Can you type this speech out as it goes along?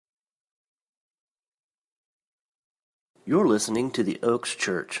You're listening to the Oaks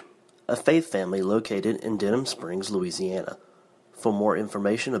Church, a faith family located in Denham Springs, Louisiana. For more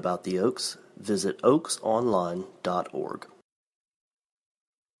information about the Oaks, visit oaksonline.org.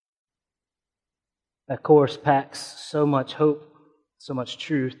 That chorus packs so much hope, so much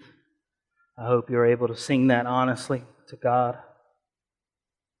truth. I hope you're able to sing that honestly to God.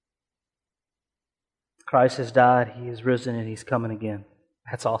 Christ has died, He is risen, and He's coming again.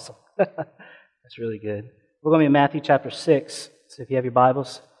 That's awesome. That's really good. We're going to be in Matthew chapter 6. So if you have your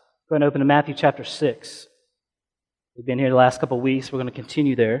Bibles, go ahead and open to Matthew chapter 6. We've been here the last couple of weeks. We're going to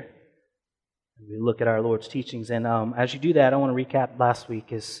continue there. We look at our Lord's teachings. And as you do that, I want to recap last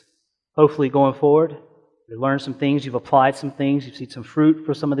week. Is hopefully going forward, you've learned some things, you've applied some things, you've seen some fruit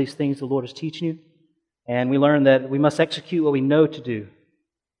for some of these things the Lord is teaching you. And we learned that we must execute what we know to do,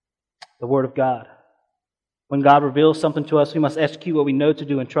 the Word of God. When God reveals something to us, we must execute what we know to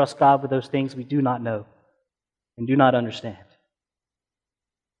do and trust God with those things we do not know and do not understand.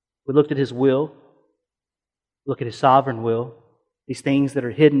 We looked at His will, look at His sovereign will, these things that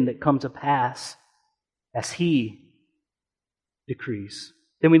are hidden that come to pass as He decrees.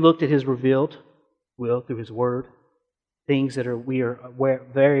 Then we looked at His revealed will through His Word, things that we are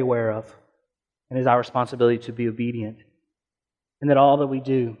very aware of, and it is our responsibility to be obedient. And that all that we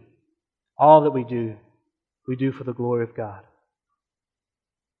do, we do for the glory of God.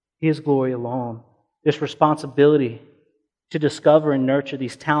 His glory alone. This responsibility to discover and nurture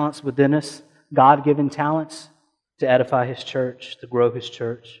these talents within us, God-given talents, to edify His church, to grow His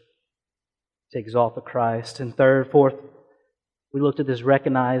church, to exalt the Christ. And fourth, we looked at this,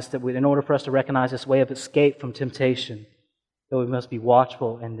 recognized that in order for us to recognize this way of escape from temptation, that we must be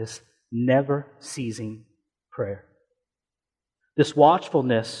watchful in this never-ceasing prayer. This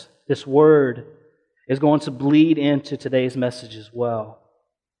watchfulness, this word, is going to bleed into today's message as well.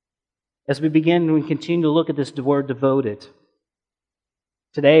 As we begin, we continue to look at this word devoted.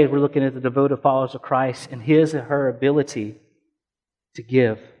 Today, we're looking at the devoted followers of Christ and his or her ability to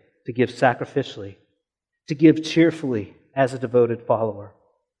give sacrificially, to give cheerfully as a devoted follower.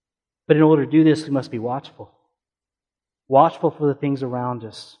 But in order to do this, we must be watchful. Watchful for the things around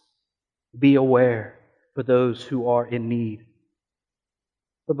us. Be aware for those who are in need.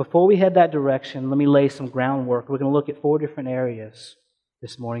 But before we head that direction, let me lay some groundwork. We're going to look at 4 different areas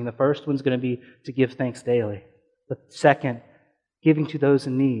this morning. The first one's going to be to give thanks daily. The second, giving to those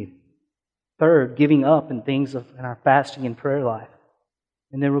in need. Third, giving up in things in our fasting and prayer life.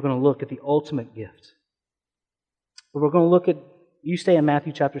 And then we're going to look at the ultimate gift. But we're going to look at, you stay in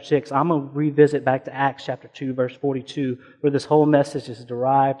Matthew chapter 6. I'm going to revisit back to Acts chapter 2, verse 42, where this whole message is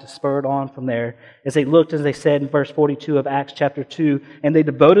derived, spurred on from there. As they looked, as they said in verse 42 of Acts chapter 2, and they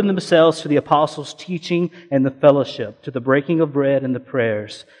devoted themselves to the apostles' teaching and the fellowship, to the breaking of bread and the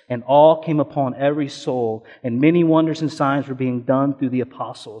prayers. And all came upon every soul, and many wonders and signs were being done through the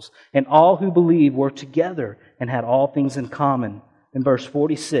apostles. And all who believed were together and had all things in common. In verse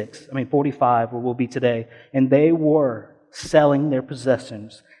 45, where we'll be today, and they were selling their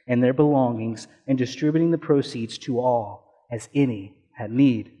possessions and their belongings and distributing the proceeds to all as any had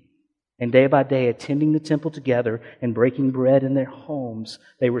need. And day by day, attending the temple together and breaking bread in their homes,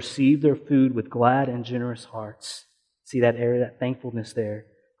 they received their food with glad and generous hearts. See that area, that thankfulness there.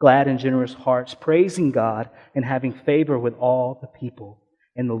 Glad and generous hearts, praising God and having favor with all the people.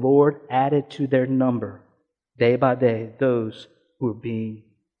 And the Lord added to their number, day by day, those who were being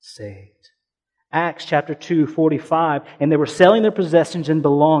saved. Acts chapter 2, 45, and they were selling their possessions and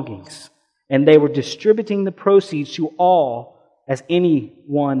belongings, and they were distributing the proceeds to all as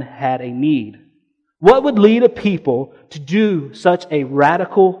anyone had a need. What would lead a people to do such a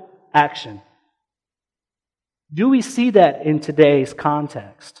radical action? Do we see that in today's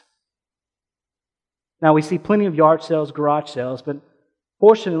context? Now, we see plenty of yard sales, garage sales, but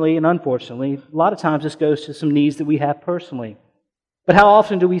fortunately and unfortunately, a lot of times this goes to some needs that we have personally. But how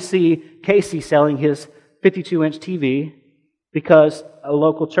often do we see Casey selling his 52-inch TV because a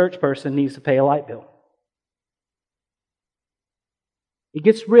local church person needs to pay a light bill? It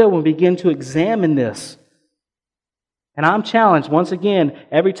gets real when we begin to examine this. And I'm challenged, once again,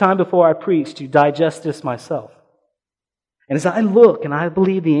 every time before I preach, to digest this myself. And as I look, and I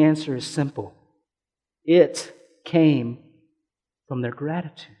believe the answer is simple, it came from their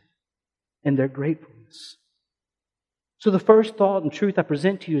gratitude and their gratefulness. So the first thought and truth I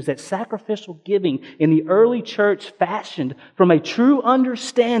present to you is that sacrificial giving in the early church fashioned from a true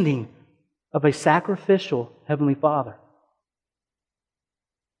understanding of a sacrificial Heavenly Father.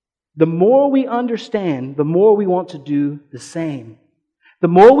 The more we understand, the more we want to do the same. The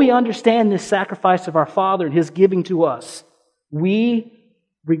more we understand this sacrifice of our Father and His giving to us, we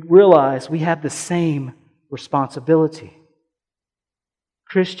realize we have the same responsibility.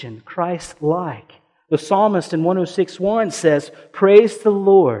 Christian, Christ-like. The psalmist in 106:1 says, "Praise the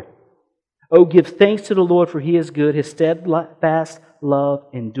Lord. Oh, give thanks to the Lord, for He is good. His steadfast love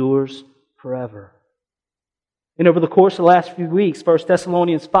endures forever." And over the course of the last few weeks, 1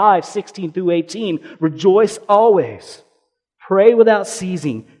 Thessalonians 5:16 through 18, rejoice always. Pray without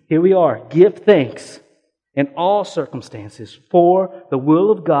ceasing. Here we are. Give thanks in all circumstances, for the will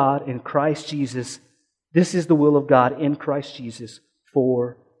of God in Christ Jesus. This is the will of God in Christ Jesus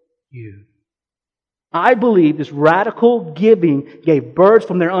for you. I believe this radical giving gave birth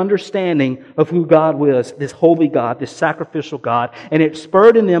from their understanding of who God was, this holy God, this sacrificial God, and it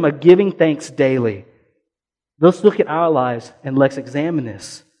spurred in them a giving thanks daily. Let's look at our lives and let's examine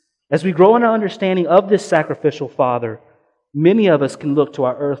this. As we grow in our understanding of this sacrificial Father, many of us can look to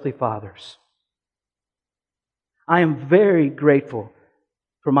our earthly fathers. I am very grateful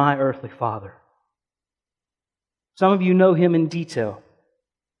for my earthly father. Some of you know him in detail.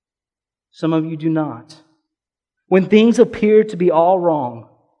 Some of you do not. When things appeared to be all wrong,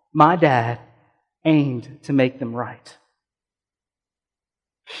 my dad aimed to make them right.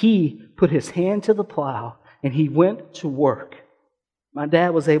 He put his hand to the plow and he went to work. My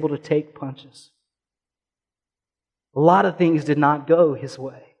dad was able to take punches. A lot of things did not go his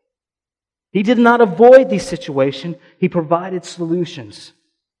way. He did not avoid these situations. He provided solutions.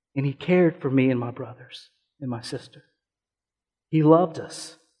 And he cared for me and my brothers and my sister. He loved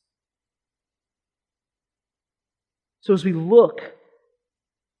us. So as we look,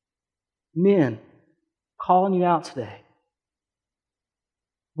 men, calling you out today,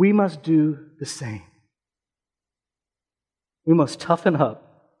 we must do the same. We must toughen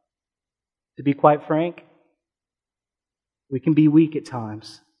up. To be quite frank, we can be weak at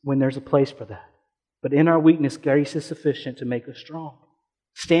times when there's a place for that. But in our weakness, grace is sufficient to make us strong.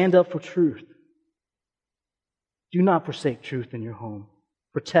 Stand up for truth. Do not forsake truth in your home.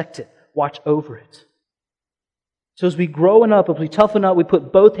 Protect it. Watch over it. So as we grow up, as we toughen up, we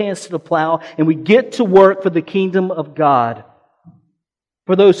put both hands to the plow and we get to work for the kingdom of God.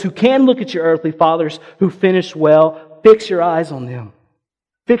 For those who can look at your earthly fathers who finish well, fix your eyes on them.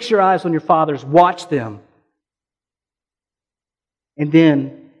 Fix your eyes on your fathers. Watch them. And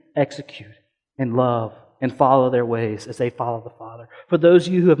then execute and love and follow their ways as they follow the Father. For those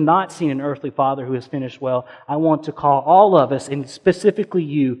of you who have not seen an earthly father who has finished well, I want to call all of us, and specifically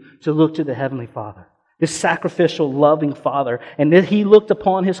you, to look to the Heavenly Father. This sacrificial, loving Father. And that He looked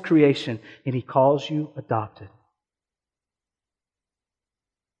upon His creation and He calls you adopted.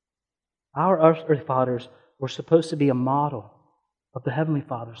 Our earthly fathers were supposed to be a model of the Heavenly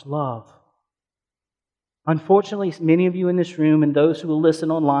Father's love. Unfortunately, many of you in this room and those who will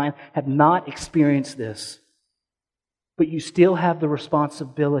listen online have not experienced this. But you still have the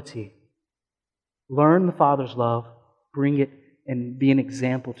responsibility. Learn the Father's love, bring it, and be an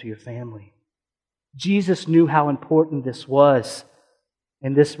example to your family. Jesus knew how important this was.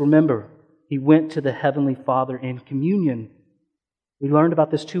 And this, remember, He went to the Heavenly Father in communion. We learned about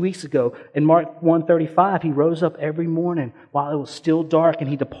this 2 weeks ago. In Mark 1:35, He rose up every morning while it was still dark, and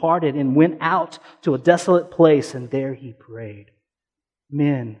He departed and went out to a desolate place, and there He prayed.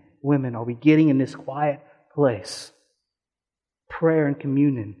 Men, women, are we getting in this quiet place? Prayer and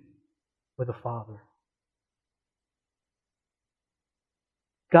communion with the Father.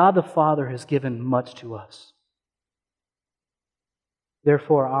 God the Father has given much to us.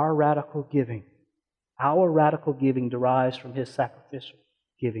 Therefore, our radical giving derives from His sacrificial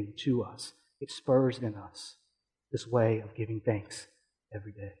giving to us. It spurs in us this way of giving thanks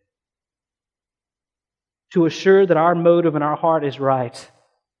every day. To assure that our motive and our heart is right,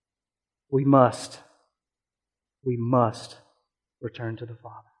 we must return to the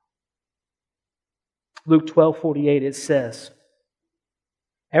Father. Luke 12:48, it says,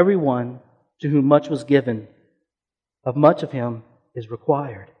 "Everyone to whom much was given, of much of him is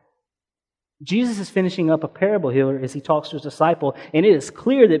required." Jesus is finishing up a parable here as He talks to His disciple, and it is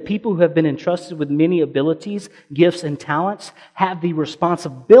clear that people who have been entrusted with many abilities, gifts, and talents have the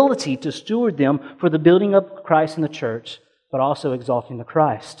responsibility to steward them for the building up of Christ in the church, but also exalting the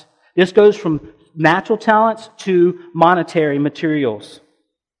Christ. This goes from natural talents to monetary materials.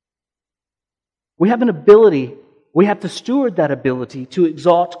 We have an ability, we have to steward that ability to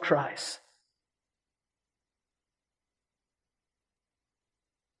exalt Christ.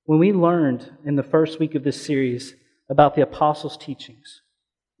 When we learned in the first week of this series about the apostles' teachings,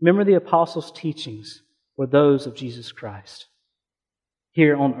 remember the apostles' teachings were those of Jesus Christ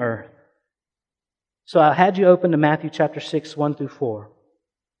here on earth. So I had you open to Matthew chapter 6, 1 through 4.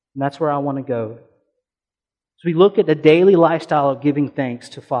 And that's where I want to go. So we look at the daily lifestyle of giving thanks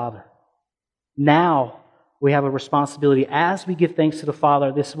to Father. Now, We have a responsibility as we give thanks to the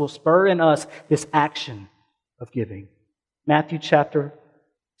Father. This will spur in us this action of giving. Matthew chapter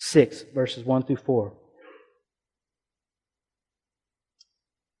 6, verses 1 through 4.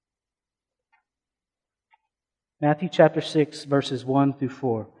 Matthew chapter 6, verses 1 through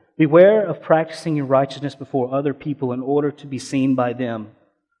 4. Beware of practicing your righteousness before other people in order to be seen by them,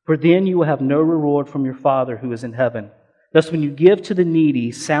 for then you will have no reward from your Father who is in heaven. Thus, when you give to the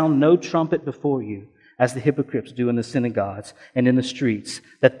needy, sound no trumpet before you, as the hypocrites do in the synagogues and in the streets,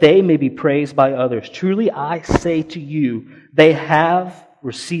 that they may be praised by others. Truly, I say to you, they have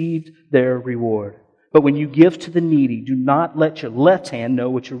received their reward. But when you give to the needy, do not let your left hand know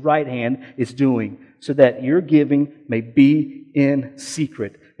what your right hand is doing, so that your giving may be in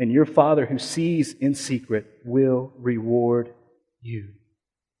secret, and your Father who sees in secret will reward you.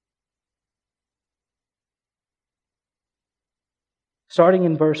 Starting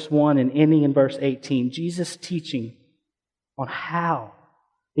in verse 1 and ending in verse 18, Jesus teaching on how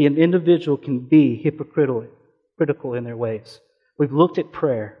the individual can be hypocritical in their ways. We've looked at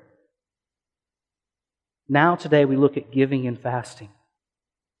prayer. Now today we look at giving and fasting.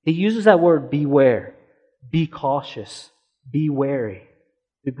 He uses that word beware, be cautious, be wary.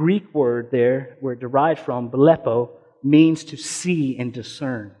 The Greek word there, where it derived from, blepo, means to see and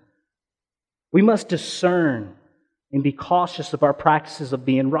discern. We must discern and be cautious of our practices of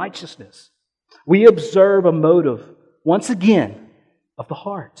being righteousness. We observe a motive, once again, of the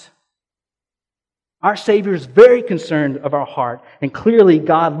heart. Our Savior is very concerned of our heart, and clearly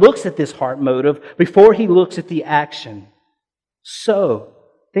God looks at this heart motive before He looks at the action. So,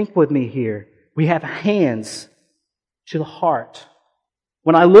 think with me here. We have hands to the heart.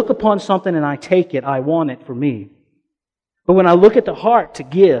 When I look upon something and I take it, I want it for me. But when I look at the heart to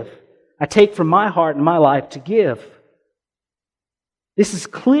give, I take from my heart and my life to give. This is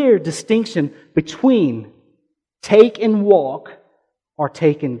clear distinction between take and walk or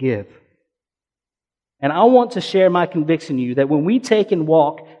take and give. And I want to share my conviction to you that when we take and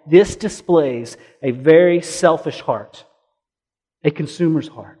walk, this displays a very selfish heart, a consumer's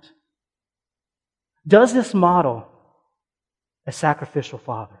heart. Does this model a sacrificial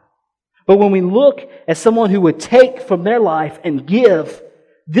father? But when we look at someone who would take from their life and give,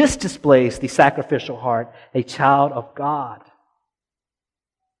 this displays the sacrificial heart, a child of God.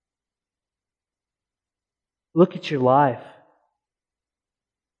 Look at your life.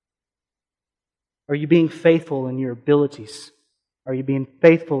 Are you being faithful in your abilities? Are you being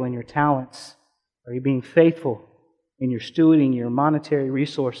faithful in your talents? Are you being faithful in your stewarding your monetary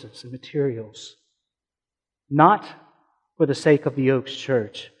resources and materials? Not for the sake of the Oaks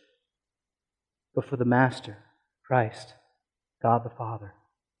Church, but for the Master, Christ, God the Father.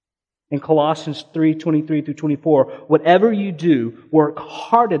 In Colossians 3:23 through 24, whatever you do, work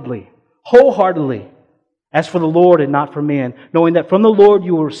heartedly, wholeheartedly, as for the Lord and not for men, knowing that from the Lord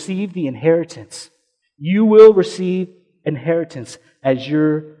you will receive the inheritance. You will receive inheritance as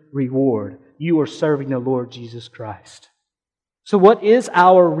your reward. You are serving the Lord Jesus Christ. So what is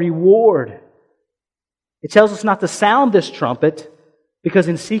our reward? It tells us not to sound this trumpet, because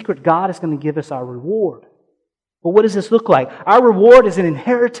in secret God is going to give us our reward. But what does this look like? Our reward is an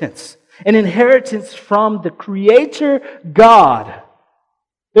inheritance from the Creator God.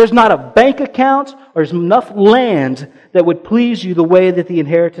 There's not a bank account or there's enough land that would please you the way that the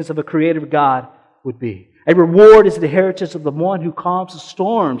inheritance of a creative God would be. A reward is the inheritance of the one who calms the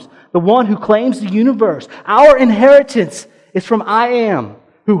storms, the one who claims the universe. Our inheritance is from I Am,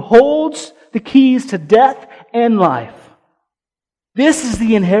 who holds the keys to death and life. This is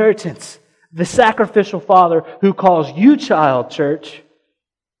the inheritance, the sacrificial Father who calls you child, church.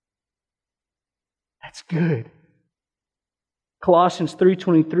 That's good. Colossians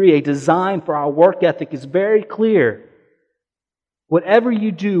 3:23, a design for our work ethic is very clear. Whatever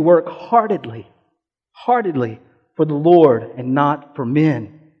you do, work heartedly for the Lord and not for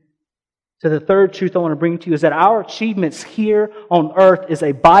men. So the third truth I want to bring to you is that our achievements here on earth is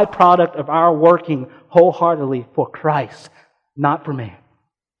a byproduct of our working wholeheartedly for Christ, not for man.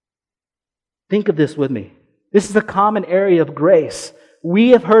 Think of this with me. This is a common area of grace. We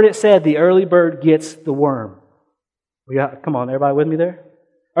have heard it said, the early bird gets the worm. Come on, everybody with me there?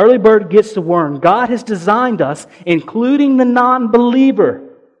 Early bird gets the worm. God has designed us, including the non-believer.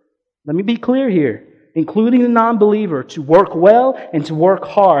 Let me be clear here. Including the non-believer, to work well and to work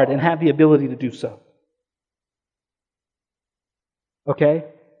hard and have the ability to do so. Okay?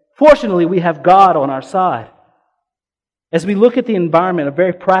 Fortunately, we have God on our side. As we look at the environment in a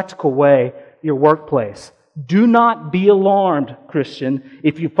very practical way, your workplace, do not be alarmed, Christian,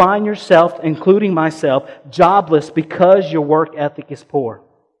 if you find yourself, including myself, jobless because your work ethic is poor.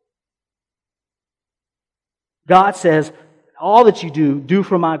 God says, all that you do, do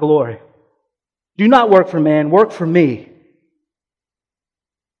for my glory. Do not work for man, work for me.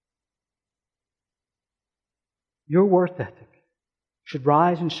 Your worth ethic should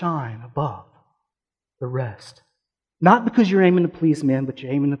rise and shine above the rest. Not because you're aiming to please men, but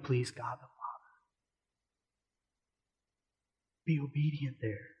you're aiming to please God the Father. Be obedient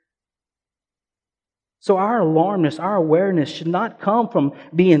there. So our alarmness, our awareness should not come from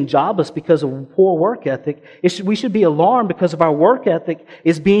being jobless because of poor work ethic. We should be alarmed because of our work ethic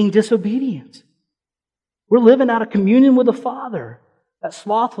is being disobedient. We're living out of communion with the Father. That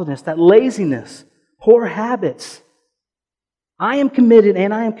slothfulness, that laziness, poor habits. I am committed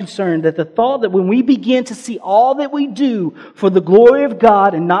and I am concerned that the thought that when we begin to see all that we do for the glory of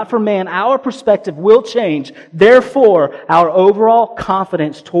God and not for man, our perspective will change. Therefore, our overall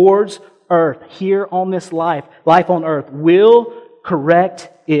confidence towards earth, here on this life on earth, will correct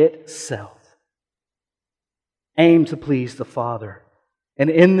itself. Aim to please the Father. And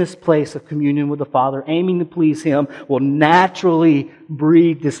in this place of communion with the Father, aiming to please Him will naturally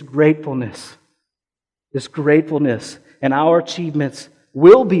breed this gratefulness. This gratefulness. And our achievements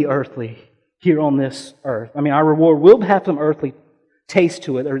will be earthly here on this earth. Our reward will have some earthly taste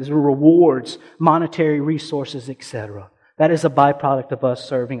to it. There's rewards, monetary resources, etc. That is a byproduct of us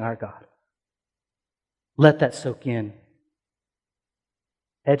serving our God. Let that soak in.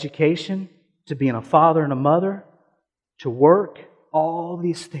 Education, to being a father and a mother, to work, all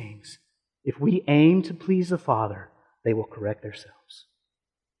these things. If we aim to please the Father, they will correct themselves.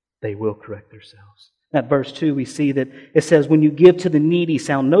 They will correct themselves. At verse 2, we see that it says, when you give to the needy,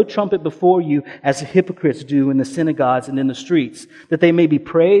 sound no trumpet before you, as the hypocrites do in the synagogues and in the streets, that they may be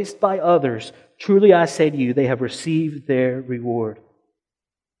praised by others. Truly I say to you, they have received their reward.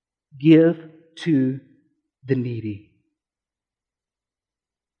 Give to the needy.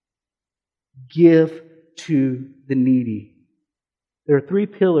 Give to the needy. There are three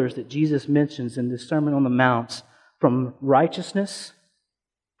pillars that Jesus mentions in this Sermon on the Mount, from righteousness,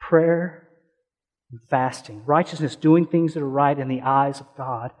 prayer, and fasting. Righteousness, doing things that are right in the eyes of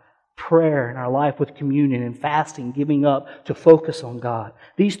God. Prayer in our life with communion, and fasting, giving up to focus on God.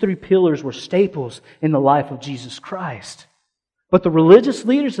 These three pillars were staples in the life of Jesus Christ. But the religious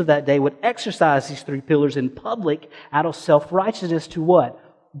leaders of that day would exercise these three pillars in public out of self-righteousness to what?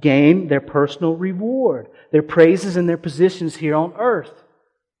 Gain their personal reward, their praises and their positions here on earth.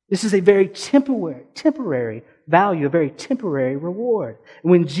 This is a very temporary value, a very temporary reward.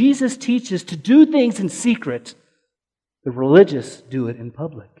 When Jesus teaches to do things in secret, the religious do it in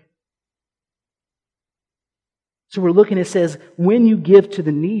public. So we're looking, it says, when you give to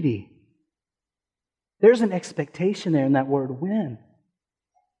the needy, there's an expectation there in that word when.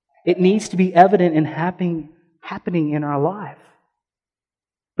 It needs to be evident and happening in our life.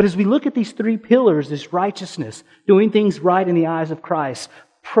 But as we look at these three pillars, this righteousness, doing things right in the eyes of Christ,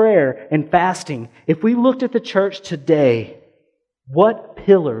 prayer and fasting, if we looked at the church today, what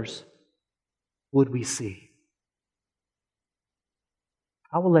pillars would we see?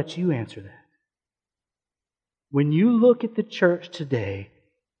 I will let you answer that. When you look at the church today,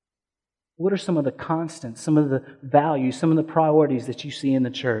 what are some of the constants, some of the values, some of the priorities that you see in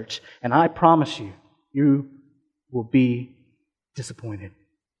the church? And I promise you, you will be disappointed.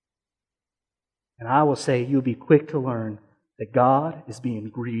 And I will say you'll be quick to learn that God is being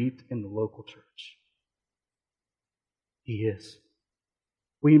grieved in the local church. He is.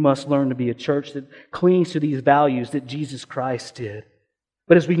 We must learn to be a church that clings to these values that Jesus Christ did.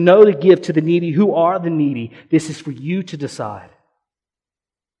 But as we know to give to the needy, who are the needy? This is for you to decide.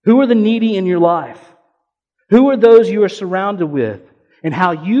 Who are the needy in your life? Who are those you are surrounded with? And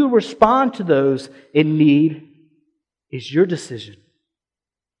how you respond to those in need is your decision.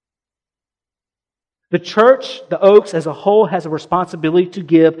 The church, the Oaks as a whole, has a responsibility to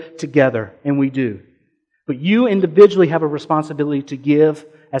give together, and we do. But you individually have a responsibility to give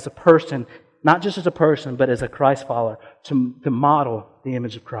as a person, not just as a person, but as a Christ follower, to model the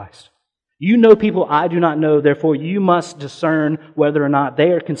image of Christ. You know people I do not know, therefore you must discern whether or not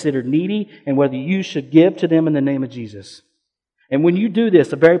they are considered needy and whether you should give to them in the name of Jesus. And when you do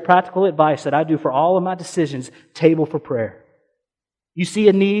this, a very practical advice that I do for all of my decisions, table for prayer. You see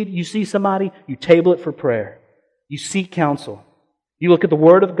a need, you see somebody, you table it for prayer. You seek counsel. You look at the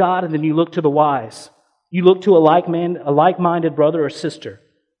Word of God and then you look to the wise. You look to a like-minded brother or sister.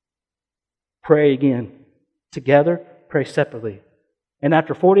 Pray again. Together, pray separately. And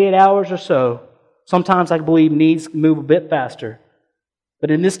after 48 hours or so, sometimes I believe needs move a bit faster.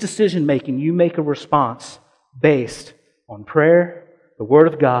 But in this decision making, you make a response based on prayer, the Word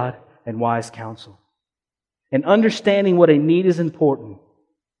of God, and wise counsel. And understanding what a need is important.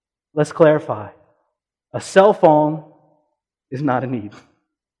 Let's clarify. A cell phone is not a need.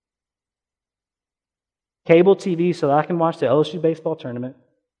 Cable TV so that I can watch the LSU baseball tournament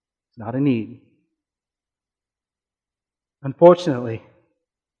is not a need. Unfortunately,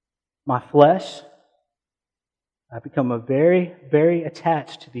 my flesh, I've become very, very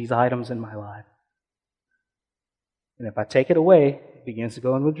attached to these items in my life. And if I take it away, it begins to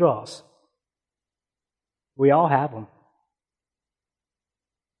go in withdrawals. We all have them.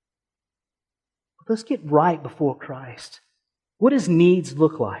 But let's get right before Christ. What does needs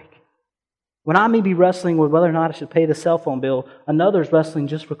look like? When I may be wrestling with whether or not I should pay the cell phone bill, another's wrestling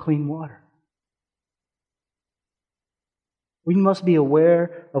just for clean water. We must be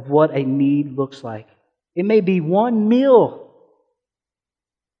aware of what a need looks like. It may be one meal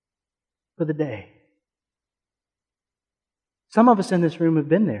for the day. Some of us in this room have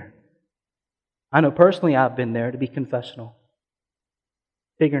been there. I know personally I've been there, to be confessional.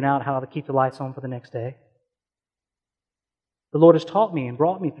 Figuring out how to keep the lights on for the next day. The Lord has taught me and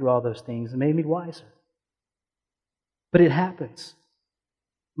brought me through all those things and made me wiser. But it happens.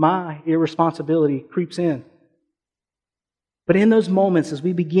 My irresponsibility creeps in. But in those moments, as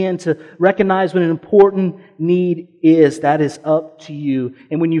we begin to recognize what an important need is, that is up to you.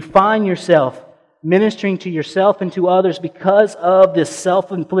 And when you find yourself ministering to yourself and to others because of this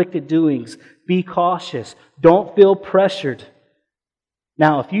self-inflicted doings, be cautious. Don't feel pressured.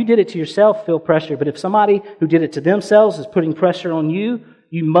 Now, if you did it to yourself, feel pressure. But if somebody who did it to themselves is putting pressure on you,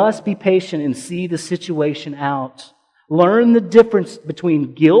 you must be patient and see the situation out. Learn the difference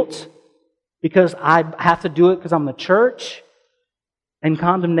between guilt, because I have to do it because I'm the church, and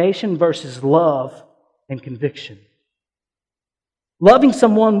condemnation versus love and conviction. Loving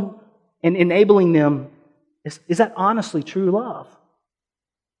someone and enabling them, is that honestly true love?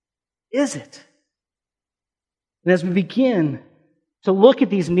 Is it? And as we begin to look at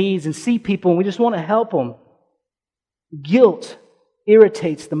these needs and see people and we just want to help them, guilt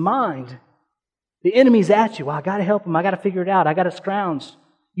irritates the mind. The enemy's at you. Well, I got to help them. I got to figure it out. I got to scrounge.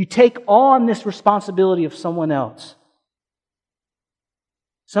 You take on this responsibility of someone else.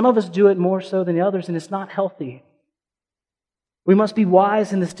 Some of us do it more so than the others, and it's not healthy. We must be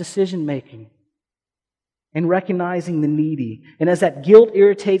wise in this decision making and recognizing the needy. And as that guilt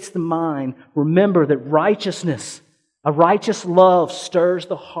irritates the mind, remember that righteousness, a righteous love, stirs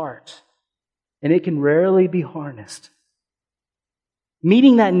the heart, and it can rarely be harnessed.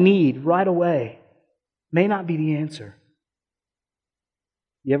 Meeting that need right away may not be the answer.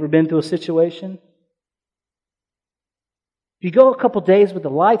 You ever been through a situation? If you go a couple days with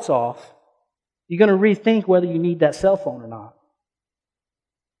the lights off, you're going to rethink whether you need that cell phone or not.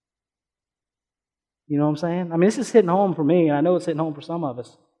 You know what I'm saying? I mean, this is hitting home for me, and I know it's hitting home for some of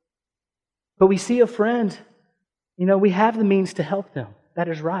us. But we see a friend, we have the means to help them. That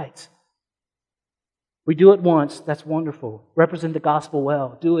is right. We do it once, that's wonderful. Represent the gospel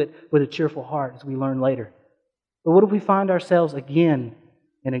well. Do it with a cheerful heart, as we learn later. But what if we find ourselves again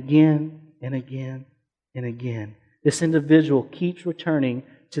and again and again and again? This individual keeps returning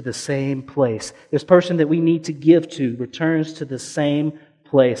to the same place. This person that we need to give to returns to the same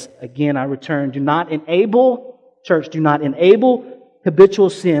place. Again, I return. Do not enable habitual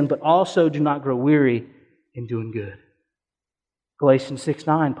sin, but also do not grow weary in doing good. Galatians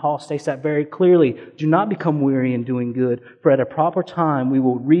 6:9, Paul states that very clearly. Do not become weary in doing good, for at a proper time we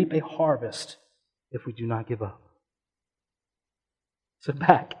will reap a harvest if we do not give up. So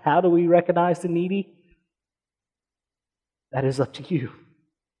back, how do we recognize the needy? That is up to you.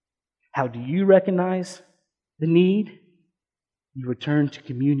 How do you recognize the need? You return to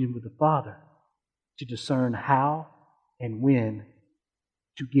communion with the Father to discern how and when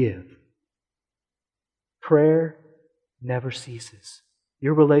to give. Prayer never ceases.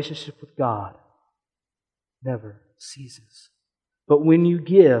 Your relationship with God never ceases. But when you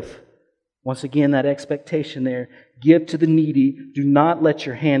give, once again, that expectation there, give to the needy. Do not let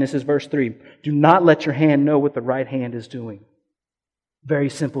your hand, this is verse 3, do not let your hand know what the right hand is doing. Very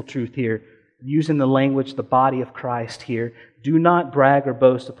simple truth here. Using the language, the body of Christ here. Do not brag or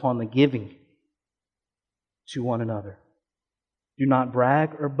boast upon the giving to one another. Do not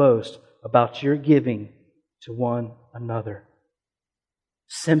brag or boast about your giving to one another.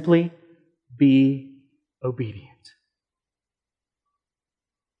 Simply be obedient.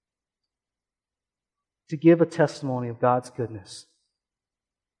 To give a testimony of God's goodness.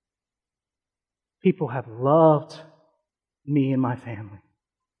 People have loved me and my family.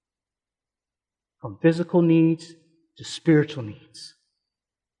 From physical needs to spiritual needs.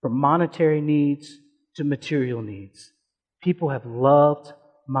 From monetary needs to material needs. People have loved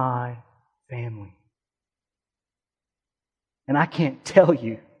my family. And I can't tell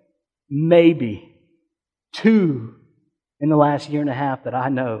you, maybe 2 in the last year and a half that I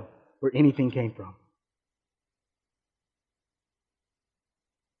know where anything came from.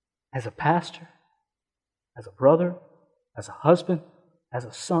 As a pastor, as a brother, as a husband, as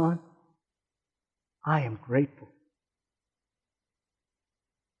a son, I am grateful.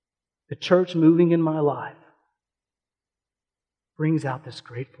 The church moving in my life brings out this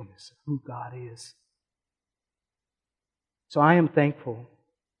gratefulness of who God is. So I am thankful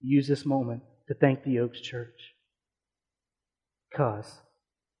to use this moment to thank the Oaks Church, because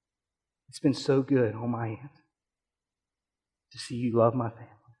it's been so good on my end to see you love my family.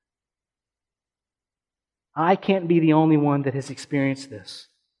 I can't be the only one that has experienced this.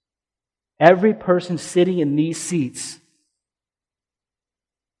 Every person sitting in these seats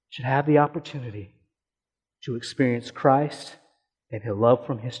should have the opportunity to experience Christ and His love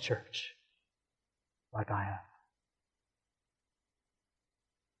from His church like I have.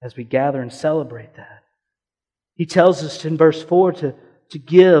 As we gather and celebrate that, He tells us in verse 4 to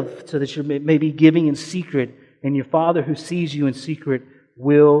give so that you may be giving in secret, and your Father who sees you in secret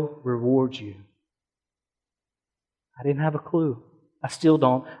will reward you. I didn't have a clue. I still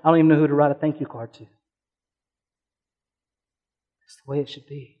don't. I don't even know who to write a thank you card to. It's the way it should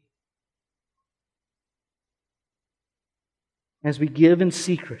be. As we give in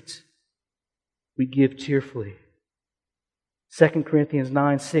secret, we give cheerfully. 2 Corinthians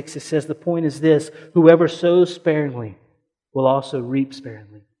 9:6, it says, the point is this: whoever sows sparingly will also reap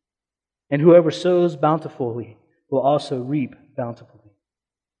sparingly. And whoever sows bountifully will also reap bountifully.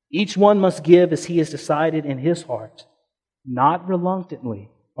 Each one must give as he has decided in his heart, not reluctantly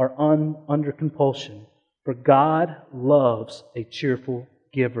or under compulsion, for God loves a cheerful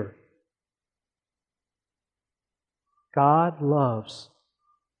giver. God loves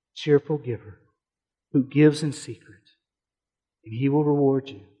a cheerful giver who gives in secret, and He will reward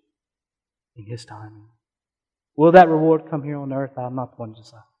you in His timing. Will that reward come here on earth? I'm not the one to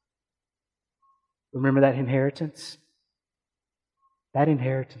decide. Remember that inheritance? That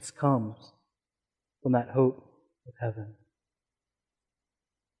inheritance comes from that hope of heaven.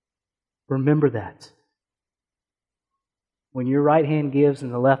 Remember that. When your right hand gives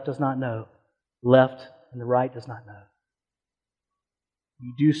and the left does not know, left and the right does not know,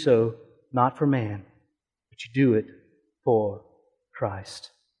 you do so not for man, but you do it for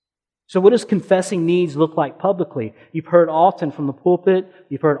Christ. So what does confessing needs look like publicly? You've heard often from the pulpit,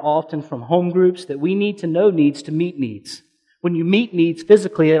 you've heard often from home groups that we need to know needs to meet needs. When you meet needs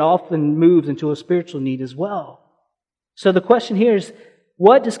physically, it often moves into a spiritual need as well. So the question here is,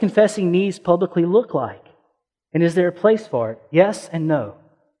 what does confessing needs publicly look like? And is there a place for it? Yes and no.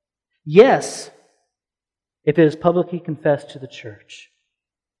 Yes, if it is publicly confessed to the church.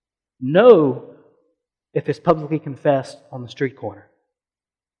 No, if it's publicly confessed on the street corner.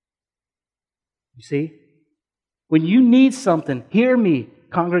 You see? When you need something, hear me,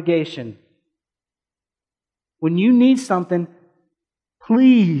 congregation. When you need something,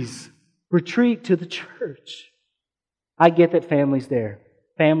 please retreat to the church. I get that family's there.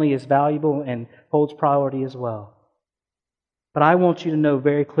 Family is valuable and holds priority as well. But I want you to know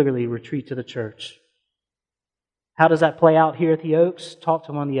very clearly, retreat to the church. How does that play out here at the Oaks? Talk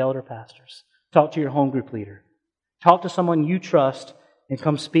to one of the elder pastors. Talk to your home group leader. Talk to someone you trust and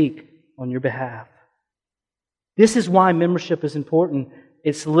come speak on your behalf. This is why membership is important.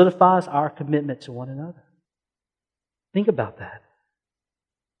 It solidifies our commitment to one another. Think about that.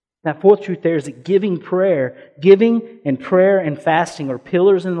 That fourth truth there is that giving and prayer and fasting are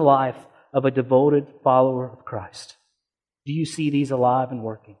pillars in the life of a devoted follower of Christ. Do you see these alive and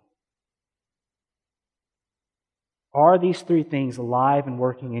working? Are these three things alive and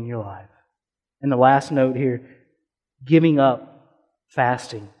working in your life? And the last note here, giving up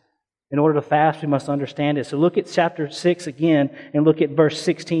fasting. In order to fast, we must understand it. So look at chapter 6 again and look at verse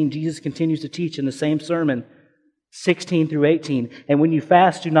 16. Jesus continues to teach in the same sermon, 16 through 18. And when you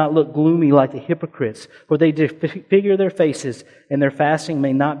fast, do not look gloomy like the hypocrites, for they disfigure their faces, and their fasting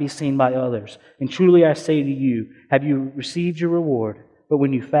may not be seen by others. And truly I say to you, have you received your reward? But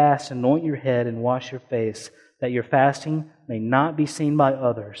when you fast, anoint your head and wash your face, that your fasting may not be seen by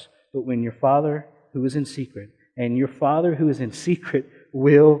others, but when your Father who is in secret, and your Father who is in secret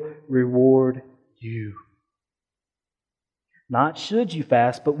will reward you. Not should you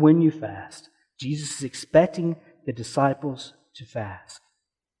fast, but when you fast. Jesus is expecting the disciples to fast.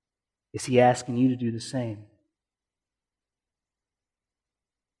 Is He asking you to do the same?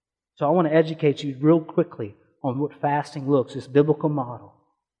 So I want to educate you real quickly on what fasting looks, this biblical model.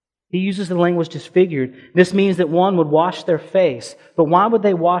 He uses the language disfigured. This means that one would wash their face. But why would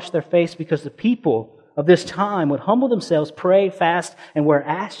they wash their face? Because the people of this time would humble themselves, pray, fast, and wear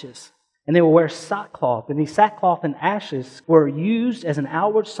ashes. And they will wear sackcloth. And these sackcloth and ashes were used as an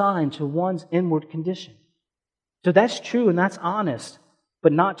outward sign to one's inward condition. So that's true and that's honest,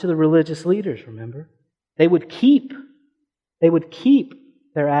 but not to the religious leaders, remember? They would keep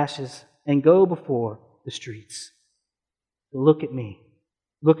their ashes and go before the streets. Look at me.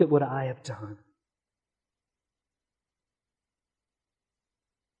 Look at what I have done.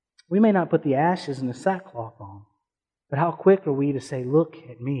 We may not put the ashes and the sackcloth on, but how quick are we to say, look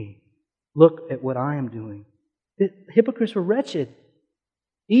at me. Look at what I am doing. The hypocrites were wretched.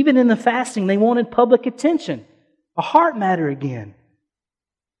 Even in the fasting, they wanted public attention. A heart matter again.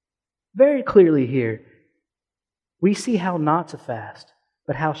 Very clearly here, we see how not to fast,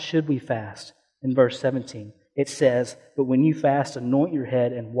 but how should we fast? In verse 17, it says, but when you fast, anoint your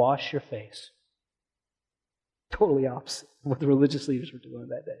head and wash your face. Totally opposite of what the religious leaders were doing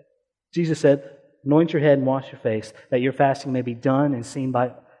that day. Jesus said, anoint your head and wash your face, that your fasting may be done and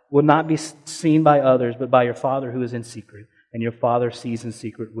will not be seen by others, but by your Father who is in secret. And your Father sees in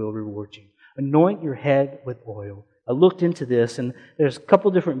secret will reward you. Anoint your head with oil. I looked into this, and there's a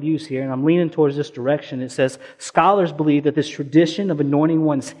couple different views here, and I'm leaning towards this direction. It says, scholars believe that this tradition of anointing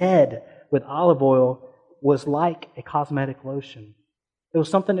one's head with olive oil was like a cosmetic lotion. It was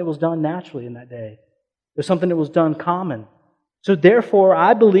something that was done naturally in that day. It was something that was done common. So therefore,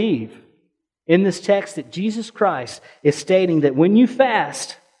 I believe in this text that Jesus Christ is stating that when you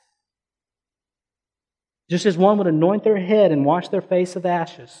fast, just as one would anoint their head and wash their face of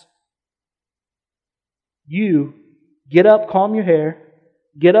ashes, you get up, comb your hair,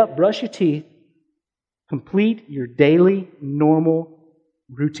 get up, brush your teeth, complete your daily, normal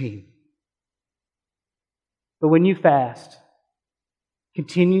routine. But when you fast,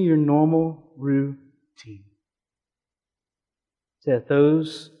 continue your normal routine, so that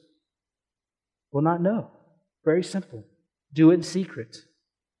those will not know. Very simple. Do it in secret.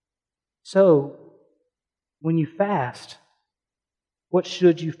 So, when you fast, what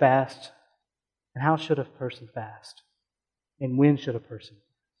should you fast? And how should a person fast? And when should a person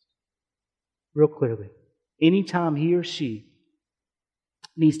fast? Real clearly, anytime he or she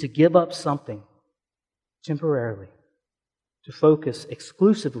needs to give up something temporarily to focus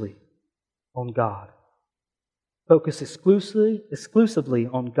exclusively on God. Focus exclusively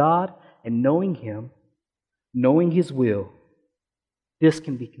on God and knowing Him, knowing His will. This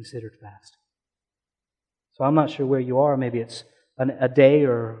can be considered fasting. So I'm not sure where you are. Maybe it's a day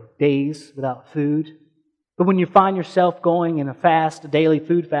or days without food. But when you find yourself going in a fast, a daily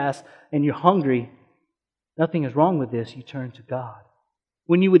food fast, and you're hungry, nothing is wrong with this. You turn to God.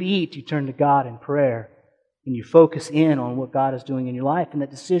 When you would eat, you turn to God in prayer, and you focus in on what God is doing in your life and that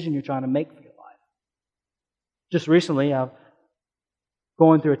decision you're trying to make for your life. Just recently, I've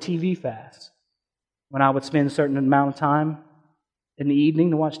going through a TV fast. When I would spend a certain amount of time in the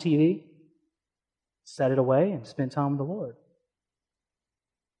evening to watch TV, set it away and spend time with the Lord.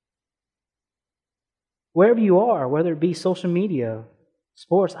 Wherever you are, whether it be social media,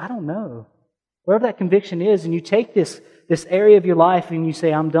 sports, I don't know. Wherever that conviction is, and you take this area of your life and you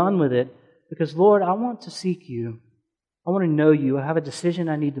say, I'm done with it, because Lord, I want to seek you. I want to know you. I have a decision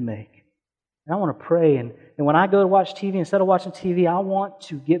I need to make. And I want to pray. And when I go to watch TV, instead of watching TV, I want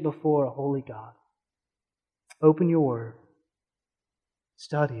to get before a holy God. Open your Word.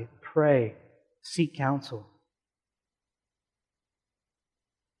 Study it. Pray. Seek counsel.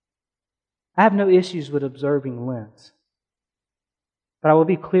 I have no issues with observing Lent. But I will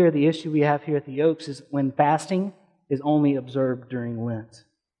be clear, the issue we have here at the Oaks is when fasting is only observed during Lent.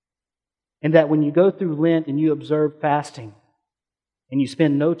 And that when you go through Lent and you observe fasting, and you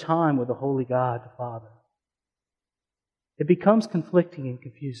spend no time with the Holy God, the Father, it becomes conflicting and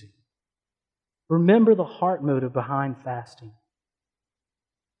confusing. Remember the heart motive behind fasting.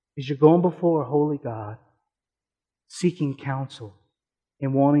 Is you're going before a holy God, seeking counsel,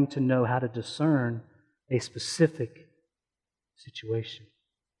 and wanting to know how to discern a specific situation.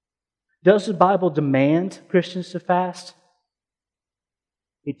 Does the Bible demand Christians to fast?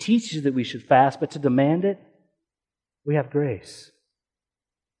 It teaches that we should fast, but to demand it, we have grace.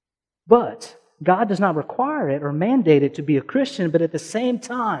 But God does not require it or mandate it to be a Christian, but at the same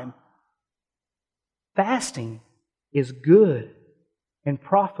time, fasting is good and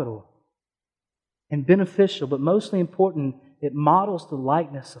profitable and beneficial, but mostly important, it models the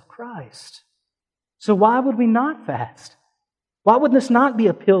likeness of Christ. So why would we not fast? Why would this not be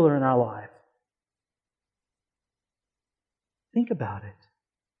a pillar in our life? Think about it.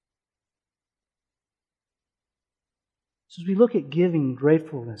 So as we look at giving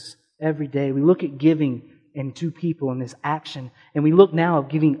gratefulness every day, we look at giving and to people in this action, and we look now at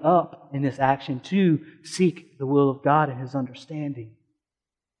giving up in this action to seek the will of God and His understanding.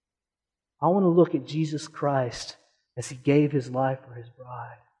 I want to look at Jesus Christ as He gave His life for His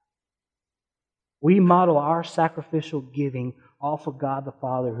bride. We model our sacrificial giving off of God the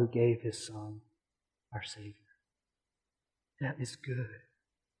Father who gave His Son, our Savior. That is good.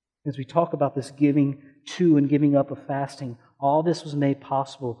 As we talk about this giving to and giving up of fasting, all this was made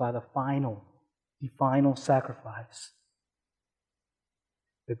possible by the final sacrifice.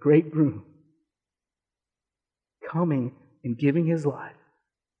 The great groom coming and giving His life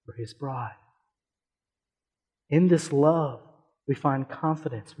for His bride. In this love, we find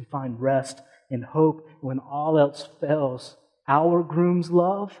confidence, we find rest and hope. When all else fails, our groom's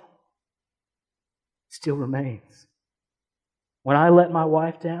love still remains. When I let my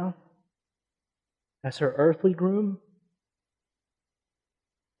wife down as her earthly groom,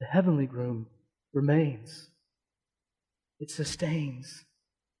 the heavenly groom remains. It sustains.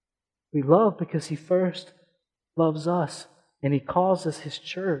 We love because He first loves us, and He calls us His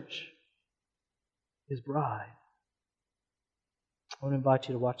church, His bride. I want to invite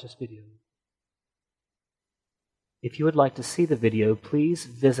you to watch this video. If you would like to see the video, please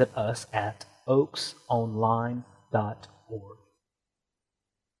visit us at oaksonline.org.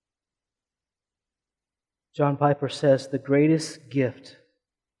 John Piper says, the greatest gift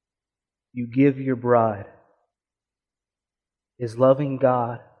you give your bride is loving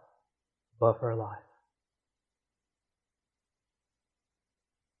God above her life.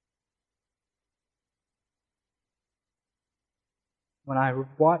 When I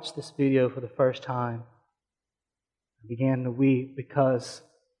watched this video for the first time, I began to weep because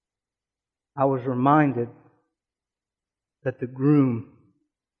I was reminded that the groom,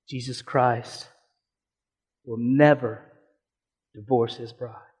 Jesus Christ, will never divorce His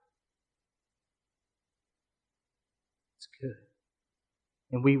bride. It's good.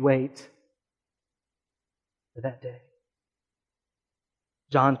 And we wait for that day.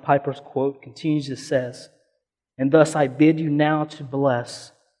 John Piper's quote continues to say, "And thus I bid you now to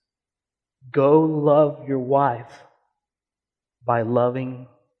bless. Go love your wife by loving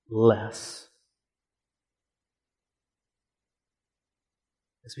less."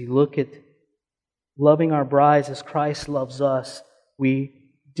 As we look at loving our brides as Christ loves us,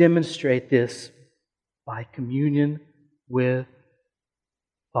 we demonstrate this by communion with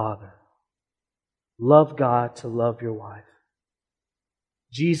Father. Love God to love your wife.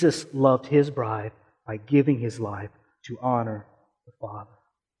 Jesus loved His bride by giving His life to honor the Father.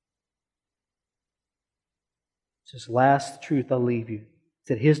 This last truth I'll leave you is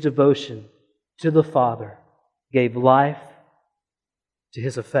that His devotion to the Father gave life to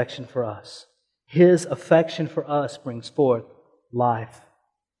His affection for us. His affection for us brings forth life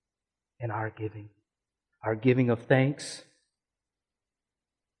in our giving of thanks,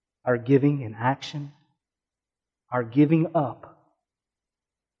 our giving in action, our giving up.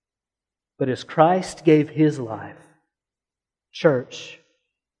 But as Christ gave His life, church,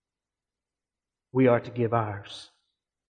 we are to give ours.